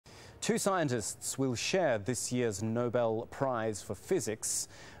Two scientists will share this year's Nobel Prize for Physics.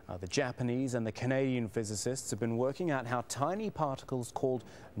 The Japanese and the Canadian physicists have been working out how tiny particles called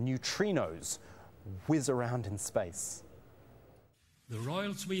neutrinos whiz around in space. The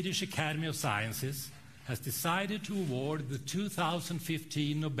Royal Swedish Academy of Sciences has decided to award the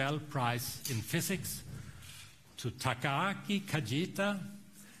 2015 Nobel Prize in Physics to Takaaki Kajita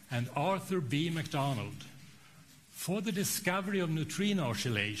and Arthur McDonald for the discovery of neutrino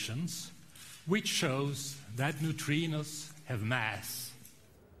oscillations, which shows that neutrinos have mass.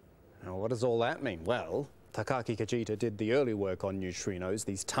 Now, what does all that mean? Well, Takaaki Kajita did the early work on neutrinos,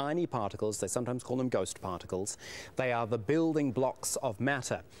 these tiny particles. They sometimes call them ghost particles. They are the building blocks of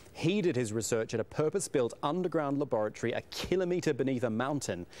matter. He did his research at a purpose-built underground laboratory a kilometer beneath a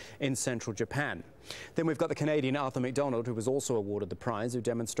mountain in central Japan. Then we've got the Canadian Arthur McDonald, who was also awarded the prize, who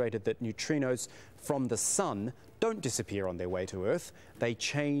demonstrated that neutrinos from the sun don't disappear on their way to Earth. They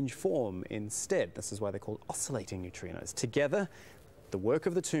change form instead. This is why they're called oscillating neutrinos. Together, the work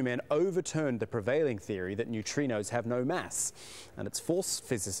of the two men overturned the prevailing theory that neutrinos have no mass, and it's forced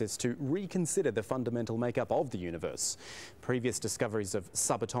physicists to reconsider the fundamental makeup of the universe. Previous discoveries of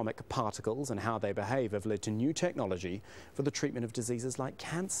subatomic particles and how they behave have led to new technology for the treatment of diseases like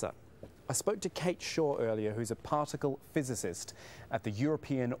cancer. I spoke to Kate Shaw earlier, who's a particle physicist at the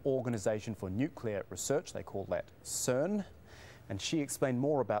European Organisation for Nuclear Research. They call that CERN, and she explained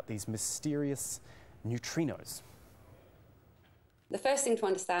more about these mysterious neutrinos. The first thing to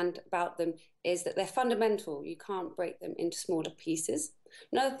understand about them is that they're fundamental. You can't break them into smaller pieces.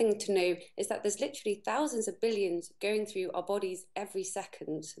 Another thing to know is that there's literally thousands of billions going through our bodies every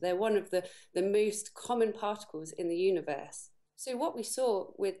second. So they're one of the most common particles in the universe. So what we saw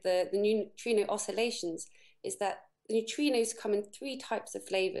with the neutrino oscillations is that the neutrinos come in three types of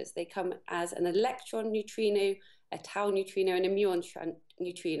flavors. They come as an electron neutrino, a tau neutrino, and a muon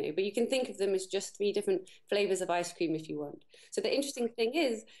neutrino. But you can think of them as just three different flavors of ice cream if you want. So the interesting thing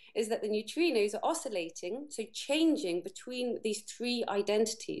is that the neutrinos are oscillating, so changing between these three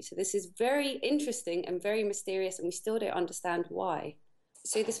identities. So this is very interesting and very mysterious, and we still don't understand why.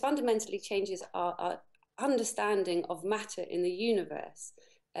 So this fundamentally changes our understanding of matter in the universe.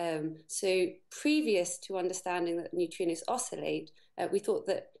 So previous to understanding that neutrinos oscillate, we thought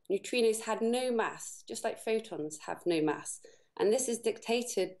that neutrinos had no mass, just like photons have no mass. And this is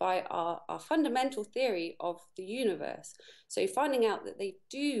dictated by our fundamental theory of the universe. So finding out that they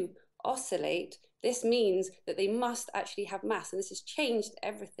do oscillate, this means that they must actually have mass. And this has changed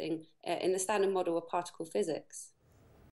everything in the standard model of particle physics.